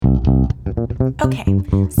Okay,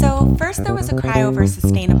 so first there was a cry over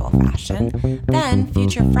sustainable fashion, then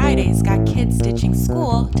Future Fridays got kids ditching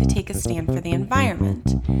school to take a stand for the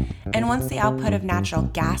environment. And once the output of natural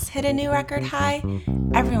gas hit a new record high,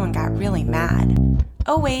 everyone got really mad.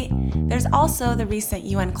 Oh wait, there's also the recent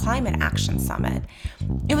UN Climate Action Summit.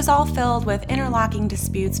 It was all filled with interlocking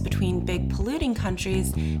disputes between big polluting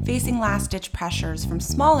countries facing last-ditch pressures from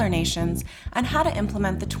smaller nations on how to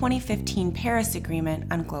implement the 2015 Paris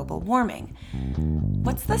Agreement on global warming.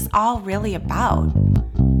 What's this all really about?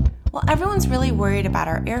 Well, everyone's really worried about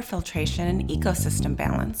our air filtration and ecosystem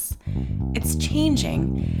balance. It's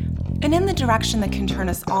changing, and in the direction that can turn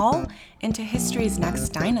us all into history's next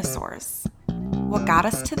dinosaurs. What got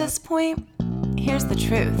us to this point? Here's the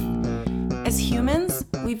truth. As humans,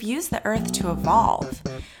 we've used the earth to evolve.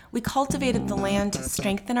 We cultivated the land to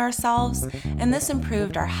strengthen ourselves, and this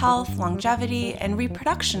improved our health, longevity, and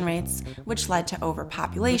reproduction rates, which led to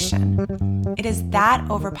overpopulation. It is that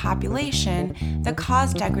overpopulation that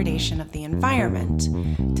caused degradation of the environment.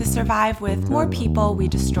 To survive with more people, we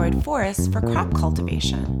destroyed forests for crop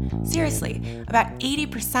cultivation. Seriously, about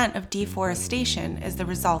 80% of deforestation is the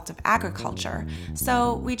result of agriculture,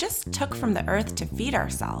 so we just took from the earth to feed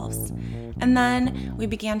ourselves. And then we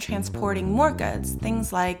began transporting more goods,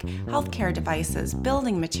 things like healthcare devices,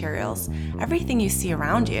 building materials, everything you see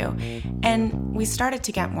around you, and we started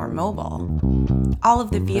to get more mobile. All of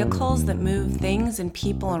the vehicles that move things and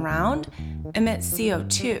people around emit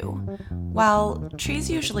CO2. Well, trees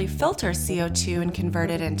usually filter CO2 and convert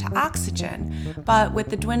it into oxygen, but with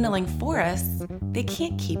the dwindling forests, they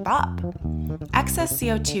can't keep up. Excess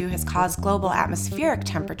CO2 has caused global atmospheric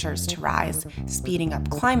temperatures to rise, speeding up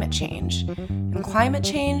climate change. And climate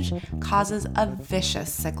change causes a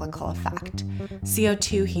vicious cyclical effect.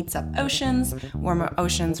 CO2 heats up oceans, warmer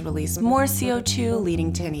oceans release more CO2,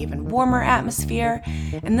 leading to an even warmer atmosphere,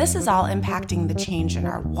 and this is all impacting the change in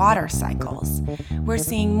our water cycles. We're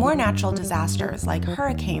seeing more natural disasters like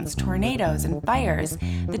hurricanes, tornadoes, and fires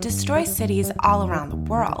that destroy cities all around the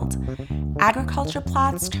world. Agriculture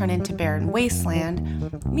plots turn into barren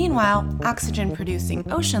wasteland. Meanwhile,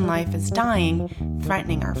 oxygen-producing ocean life is dying,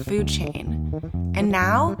 threatening our food chain. And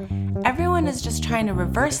now, everyone is just trying to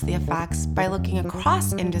reverse the effects by looking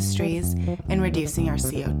across industries and reducing our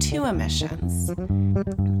CO2 emissions.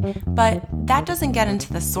 But that doesn't get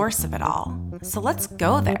into the source of it all. So let's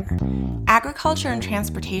go there. Agriculture and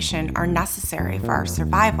transportation are necessary for our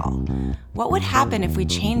survival. What would happen if we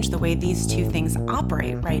change the way these two things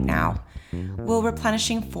operate right now? Will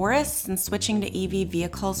replenishing forests and switching to EV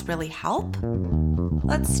vehicles really help?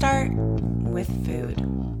 Let's start with food.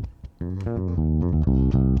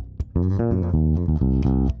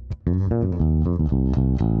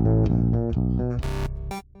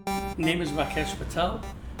 My name is Rakesh Patel.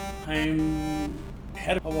 I'm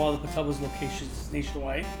head of all the Patel's locations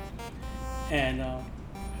nationwide, and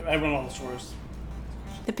I run all the stores.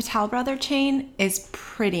 The Patel Brother chain is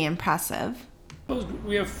pretty impressive.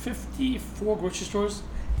 We have 54 grocery stores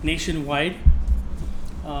nationwide.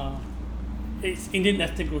 It's Indian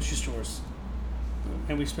ethnic grocery stores,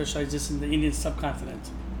 and we specialize just in the Indian subcontinent.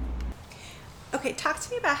 Okay, talk to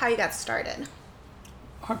me about how you got started.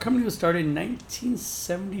 Our company was started in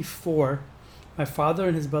 1974. My father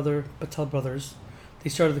and his brother, Patel Brothers, they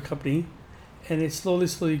started the company, and it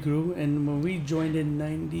slowly grew. And when we joined in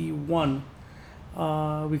 91,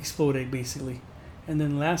 we exploded basically. And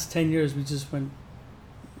then the last 10 years, we just went,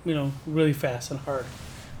 really fast and hard,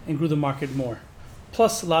 and grew the market more.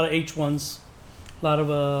 Plus a lot of H1s, a lot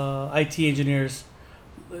of IT engineers.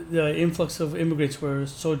 The influx of immigrants were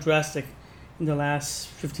so drastic in the last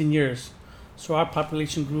 15 years. So our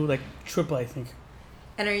population grew like triple, I think.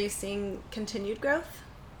 And are you seeing continued growth?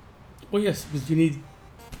 Well, yes, because you need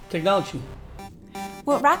technology.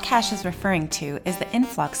 What Rakesh is referring to is the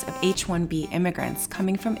influx of H-1B immigrants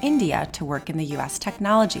coming from India to work in the U.S.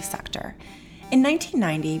 technology sector. In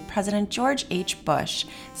 1990, President George H. Bush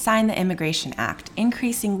signed the Immigration Act,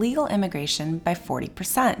 increasing legal immigration by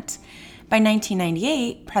 40%. By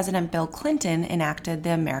 1998, President Bill Clinton enacted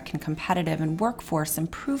the American Competitive and Workforce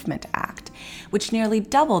Improvement Act, which nearly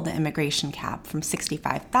doubled the immigration cap from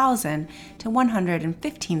 65,000 to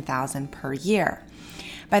 115,000 per year.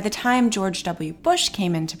 By the time George W. Bush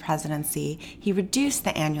came into presidency, he reduced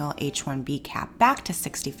the annual H-1B cap back to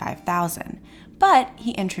 65,000. But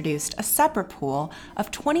he introduced a separate pool of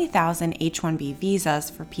 20,000 H-1B visas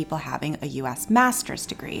for people having a U.S. master's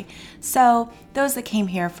degree. So those that came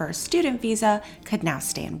here for a student visa could now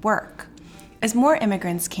stay and work. As more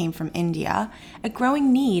immigrants came from India, a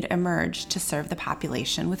growing need emerged to serve the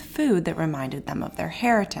population with food that reminded them of their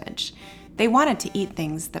heritage. They wanted to eat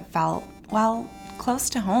things that felt, close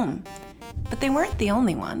to home. But they weren't the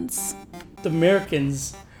only ones. The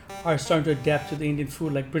Americans are starting to adapt to the Indian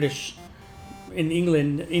food like British. In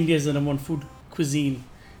England, India is the number one food cuisine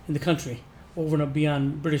in the country, over and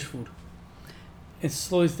beyond British food. And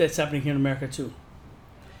slowly that's happening here in America too.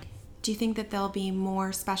 Do you think that there'll be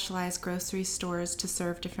more specialized grocery stores to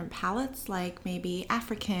serve different palates, like maybe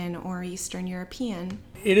African or Eastern European?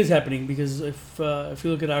 It is happening because if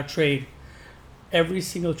you look at our trade, every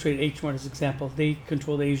single trade, H Mart as an example, they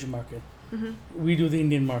control the Asian market. Mm-hmm. We do the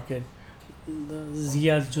Indian market. The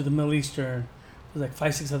Ziyads do the Middle Eastern. There's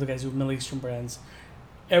like 5-6 other guys who do Middle Eastern brands.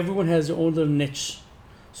 Everyone has their own little niche.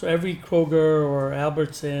 So every Kroger or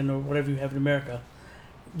Albertson or whatever you have in America,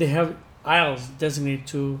 they have aisles designated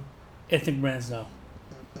to ethnic brands now,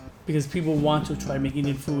 because people want to try to make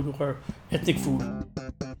Indian food or ethnic food.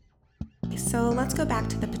 So let's go back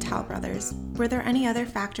to the Patel brothers. Were there any other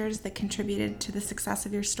factors that contributed to the success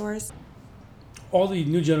of your stores? All the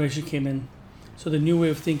new generation came in. So the new way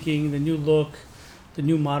of thinking, the new look, the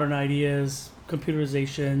new modern ideas,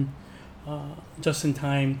 computerization, just in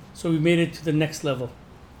time. So we made it to the next level.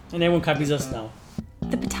 And everyone copies us now.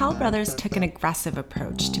 The Patel brothers took an aggressive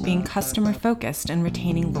approach to being customer-focused and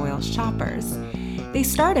retaining loyal shoppers. They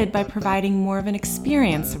started by providing more of an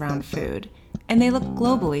experience around food, and they look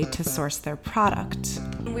globally to source their product.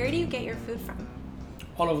 Where do you get your food from?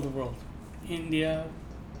 All over the world. India,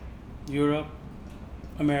 Europe,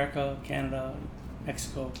 America, Canada,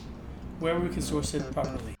 Mexico, wherever we can source it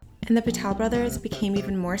properly. And the Patel brothers became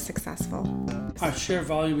even more successful. Our share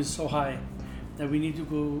volume is so high that we need to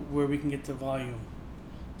go where we can get the volume.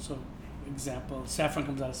 So, example, saffron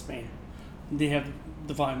comes out of Spain. They have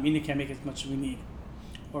the volume. India can't make as much as we need.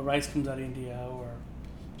 Or rice comes out of India, or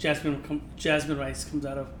jasmine rice comes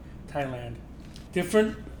out of Thailand.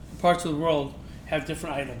 Different parts of the world have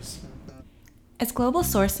different items. As global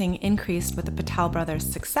sourcing increased with the Patel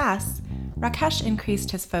brothers' success, Rakesh increased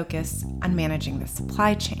his focus on managing the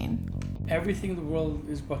supply chain. Everything in the world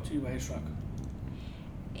is brought to you by a truck.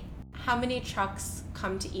 How many trucks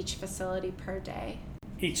come to each facility per day?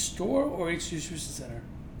 Each store or each distribution center?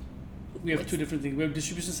 We have two different things. We have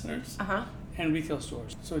distribution centers and retail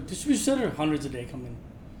stores. So distribution center, hundreds a day come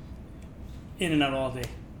in and out all day.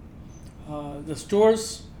 The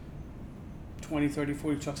stores, 20, 30,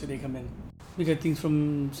 40 trucks a day come in. We get things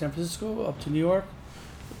from San Francisco up to New York.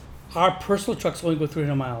 Our personal trucks only go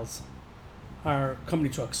 300 miles, our company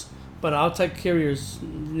trucks. But outside carriers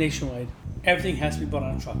nationwide, everything has to be bought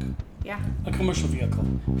on a truck. Yeah. A commercial vehicle,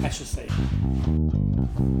 I should say.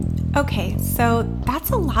 Okay, so that's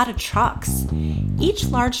a lot of trucks. Each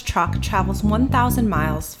large truck travels 1,000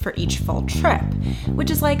 miles for each full trip, which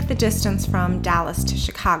is like the distance from Dallas to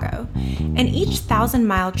Chicago. And each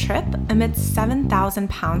 1,000-mile trip emits 7,000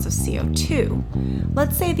 pounds of CO2.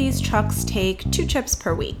 Let's say these trucks take 2 trips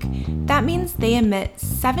per week. That means they emit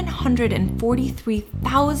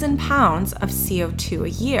 743,000 pounds of CO2 a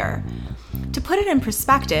year. To put it in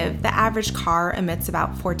perspective, the average car emits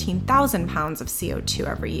about 14,000 pounds of CO2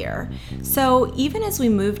 every year. So even as we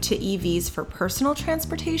move to EVs for personal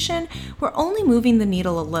transportation, we're only moving the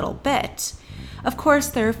needle a little bit. Of course,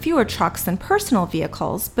 there are fewer trucks than personal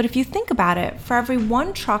vehicles, but if you think about it, for every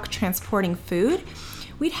 1 truck transporting food,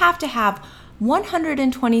 we'd have to have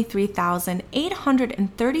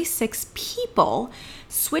 123,836 people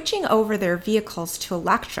switching over their vehicles to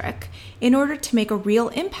electric in order to make a real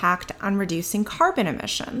impact on reducing carbon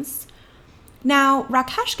emissions. Now,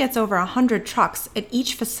 Rakesh gets over 100 trucks at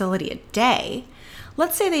each facility a day.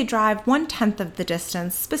 Let's say they drive 1/10 of the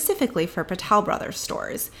distance specifically for Patel Brothers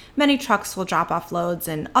stores. Many trucks will drop off loads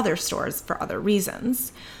in other stores for other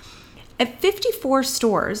reasons. At 54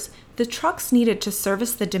 stores, the trucks needed to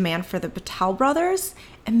service the demand for the Patel brothers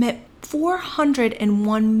emit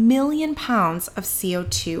 401 million pounds of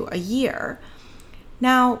CO2 a year.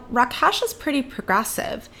 Now, Rakesh is pretty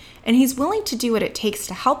progressive, and he's willing to do what it takes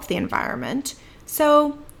to help the environment,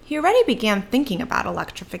 so he already began thinking about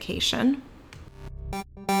electrification.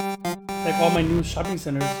 Like all my new shopping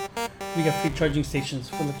centers, we got free charging stations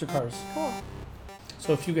for electric cars. Cool.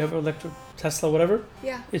 So if you have an electric Tesla, whatever,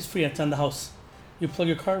 Yeah. it's free. It's on the house. You plug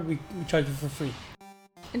your car, we charge you for free.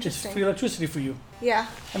 Interesting. It's free electricity for you. Yeah.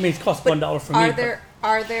 I mean, it costs $1 for me.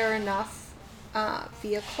 Are there enough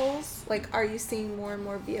vehicles? Like, are you seeing more and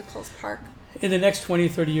more vehicles parked? In the next 20 or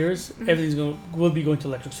 30 years, everything's will be going to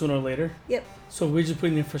electric sooner or later. Yep. So we're just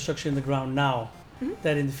putting the infrastructure in the ground now,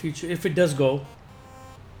 that in the future, if it does go,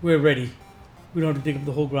 we're ready. We don't have to dig up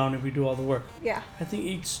the whole ground and redo all the work. Yeah. I think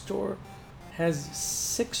each store has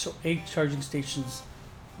 6 or 8 charging stations,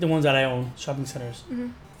 the ones that I own, shopping centers,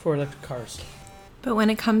 for electric cars. But when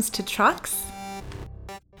it comes to trucks,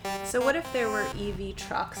 So what if there were EV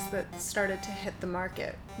trucks that started to hit the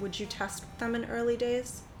market? Would you test them in early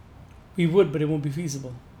days? We would, but it won't be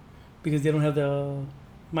feasible because they don't have the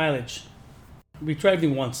mileage. We tried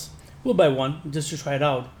everything once. We'll buy one just to try it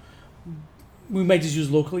out. We might just use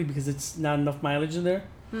locally because it's not enough mileage in there,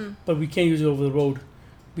 but we can't use it over the road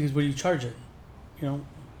because where do you charge it? You know.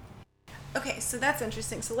 Okay, so that's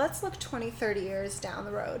interesting. So let's look 20, 30 years down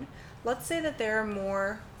the road. Let's say that there are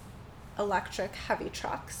more electric heavy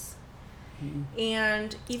trucks.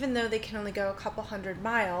 And even though they can only go a couple 100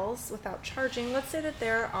 miles without charging, let's say that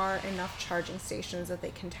there are enough charging stations that they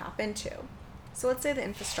can tap into. So let's say the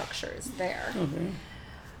infrastructure is there. Okay.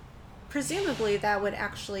 Presumably that would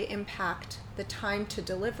actually impact the time to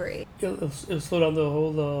delivery. It'll slow down the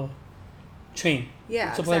whole chain.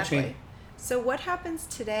 Yeah, supply exactly. chain. So what happens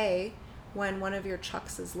today when one of your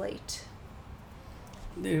trucks is late?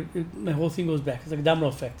 My whole thing goes back. It's like a domino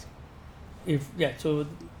effect. So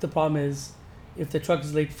the problem is, if the truck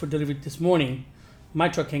is late for delivery this morning, my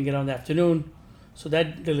truck can't get on in the afternoon, so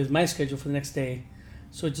that delays my schedule for the next day.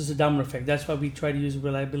 So it's just a domino effect. That's why we try to use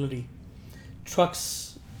reliability.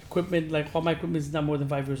 Trucks, equipment, like all my equipment is not more than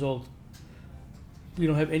 5 years old. We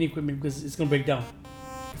don't have any equipment because it's gonna break down.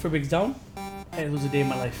 If it breaks down, I lose a day of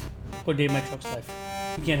my life or a day of my truck's life.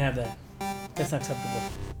 You can't have that. That's not acceptable.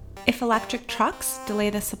 If electric trucks delay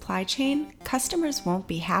the supply chain, customers won't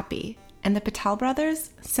be happy, and the Patel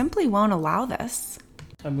brothers simply won't allow this.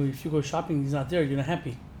 I mean, if you go shopping, he's not there, you're not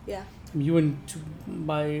happy. Yeah. I mean, you went to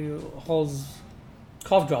buy Hall's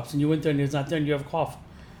cough drops and you went there and he's not there and you have a cough.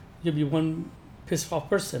 You'll be one pissed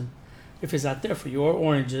off person if it's not there for you, or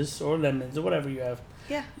oranges or lemons or whatever you have.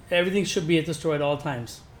 Yeah. Everything should be at the store at all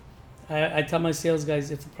times. I tell my sales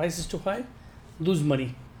guys, if the price is too high, lose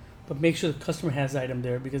money. But make sure the customer has the item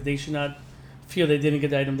there because they should not feel they didn't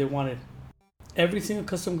get the item they wanted. Every single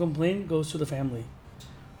customer complaint goes to the family.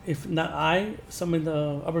 If not someone in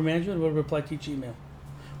the upper management will reply to each email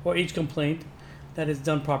or each complaint that is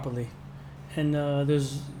done properly. And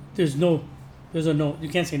there's a no. You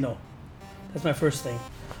can't say no. That's my first thing.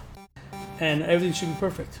 And everything should be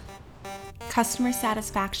perfect. Customer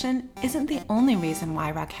satisfaction isn't the only reason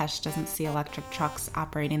why Rakesh doesn't see electric trucks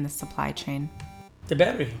operating the supply chain. The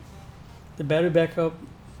battery backup.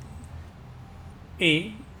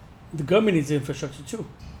 The government needs the infrastructure too.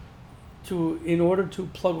 In order to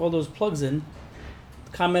plug all those plugs in,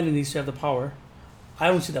 ComEd needs to have the power. I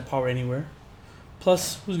don't see that power anywhere.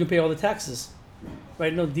 Plus, who's gonna pay all the taxes?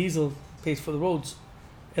 Right now, diesel pays for the roads.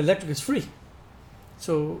 Electric is free.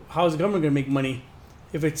 So how is the government gonna make money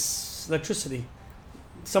if it's electricity?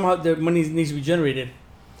 Somehow the money needs to be generated.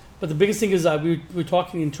 But the biggest thing is that we're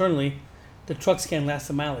talking internally, the trucks can't last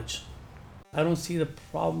the mileage. I don't see the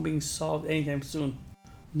problem being solved anytime soon.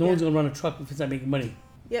 No one's gonna run a truck if it's not making money.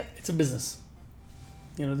 Yep. It's a business.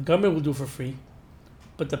 The government will do it for free,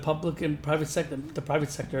 but the public and private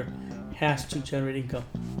sector has to generate income.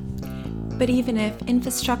 But even if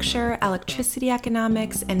infrastructure, electricity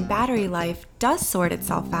economics, and battery life does sort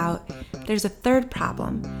itself out, there's a third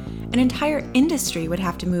problem. An entire industry would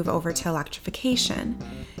have to move over to electrification.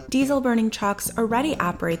 Diesel-burning trucks already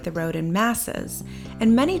operate the road in masses,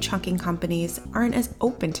 and many trucking companies aren't as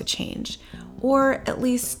open to change, or at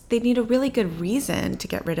least they need a really good reason to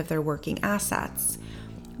get rid of their working assets.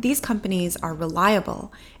 These companies are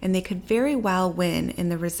reliable, and they could very well win in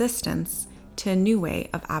the resistance to a new way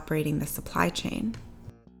of operating the supply chain.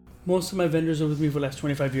 Most of my vendors are with me for the last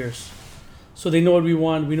 25 years. So they know what we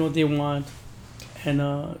want, we know what they want,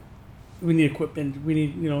 and we need equipment, we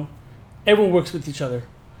need, everyone works with each other.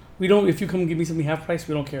 If you come and give me something half price,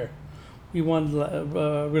 we don't care. We want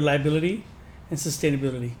reliability and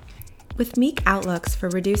sustainability. With meek outlooks for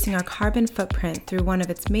reducing our carbon footprint through one of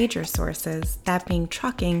its major sources, that being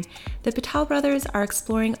trucking, the Patel brothers are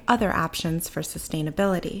exploring other options for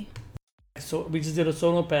sustainability. So we just did a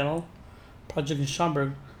solar panel project in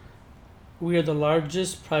Schaumburg. We are the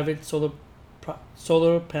largest private solar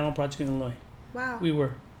panel project in Illinois. Wow. We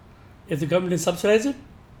were. If the government didn't subsidize it,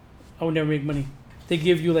 I would never make money. They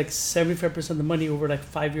give you like 75% of the money over like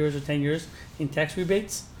 5 years or 10 years in tax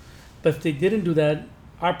rebates. But if they didn't do that,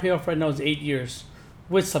 our payoff right now is 8 years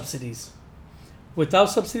with subsidies. Without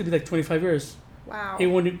subsidy, it'd be like 25 years. Wow.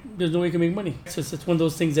 There's no way you can make money. So it's one of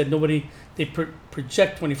those things that they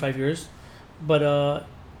project 25 years. But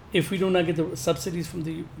if we do not get the subsidies from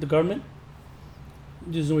the government,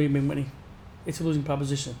 there's no way you make money. It's a losing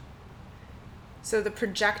proposition. So is the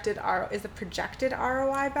projected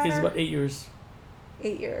ROI better? It's about 8 years.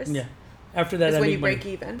 8 years. Yeah. After that, is I when make you money. break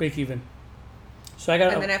even. Break even. So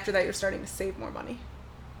and then after that, you're starting to save more money.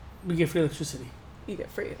 We get free electricity. You get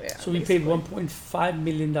free. Yeah. So we paid $1.5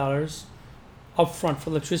 million upfront for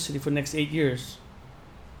electricity for the next 8 years,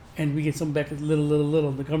 and we get some back at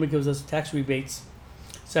little. The government gives us tax rebates.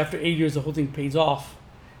 So after 8 years, the whole thing pays off,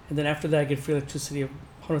 and then after that, I get free electricity of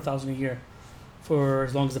 $100,000 a year for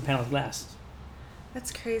as long as the panels last.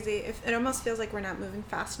 That's crazy. It almost feels like we're not moving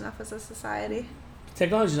fast enough as a society.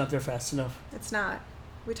 Technology's not there fast enough. It's not.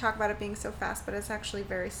 We talk about it being so fast, but it's actually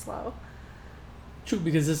very slow. True,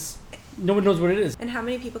 because no one knows what it is. And how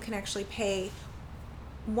many people can actually pay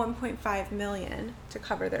 $1.5 million to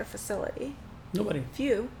cover their facility? Nobody.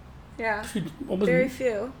 Few. Yeah. Almost Very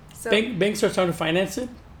few. So banks are starting to finance it,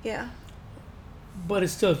 yeah. but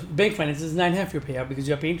it's still bank finance is 9.5 year payout because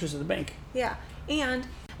you have to pay interest at the bank. Yeah. And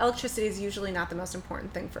electricity is usually not the most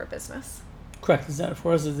important thing for a business. Correct. It's not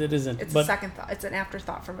for us. It isn't. It's but a second thought. It's an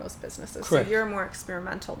afterthought for most businesses. Correct. So you're more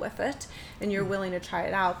experimental with it, and you're willing to try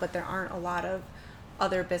it out. But there aren't a lot of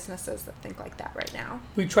other businesses that think like that right now.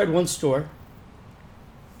 we tried one store.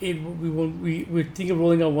 We're thinking of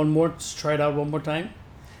rolling out one more to try it out one more time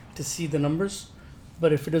to see the numbers.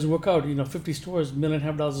 But if it doesn't work out, 50 stores, $1.5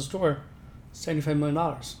 million a store, $75 million.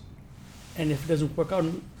 And if it doesn't work out,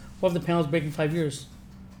 we'll have the panels break in 5 years.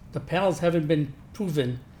 The panels haven't been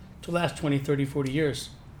proven to last 20, 30, 40 years.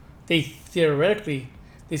 They theoretically,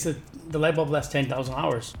 they said the light bulb lasts 10,000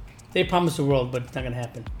 hours. They promised the world, but it's not going to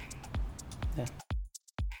happen. Yeah.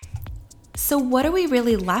 So what are we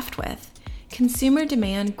really left with? Consumer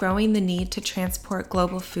demand growing the need to transport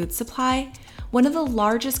global food supply, one of the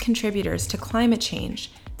largest contributors to climate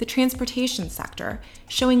change, the transportation sector,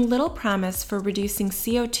 showing little promise for reducing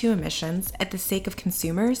CO2 emissions at the sake of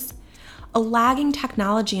consumers, a lagging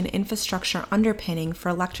technology and infrastructure underpinning for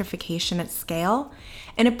electrification at scale,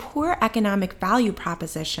 and a poor economic value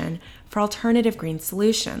proposition for alternative green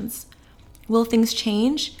solutions. Will things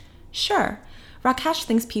change? Sure. Rakesh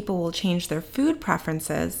thinks people will change their food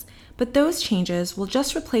preferences, but those changes will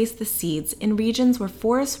just replace the seeds in regions where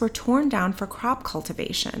forests were torn down for crop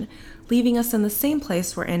cultivation, leaving us in the same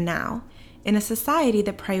place we're in now, in a society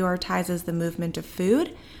that prioritizes the movement of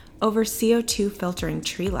food over CO2 filtering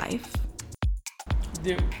tree life.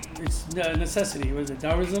 It's a necessity. What is it?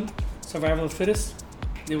 Darwinism? Survival of the fittest?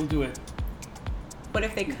 They will do it. What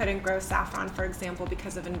if they couldn't grow saffron, for example,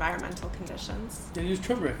 because of environmental conditions? They use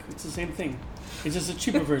turmeric. It's the same thing. It's just a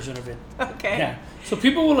cheaper version of it. Okay. Yeah. So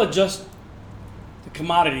people will adjust the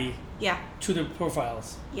commodity Yeah. to their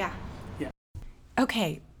profiles. Yeah.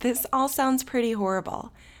 Okay, this all sounds pretty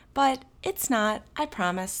horrible, but it's not, I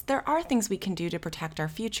promise. There are things we can do to protect our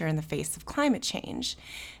future in the face of climate change.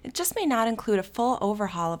 It just may not include a full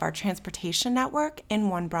overhaul of our transportation network in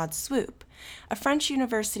one broad swoop. A French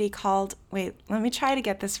university called, let me try to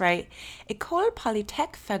get this right, École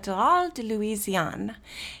Polytechnique Fédérale de Louisiane,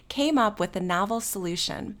 came up with a novel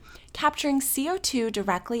solution, capturing CO2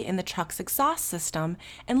 directly in the truck's exhaust system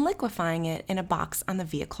and liquefying it in a box on the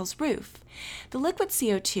vehicle's roof. The liquid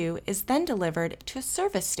CO2 is then delivered to a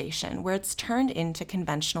service station where it's turned into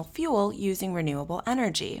conventional fuel using renewable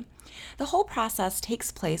energy. The whole process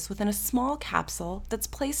takes place within a small capsule that's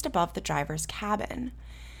placed above the driver's cabin.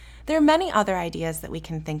 There are many other ideas that we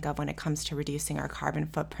can think of when it comes to reducing our carbon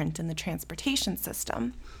footprint in the transportation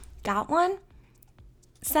system. Got one?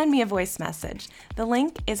 Send me a voice message. The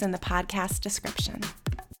link is in the podcast description.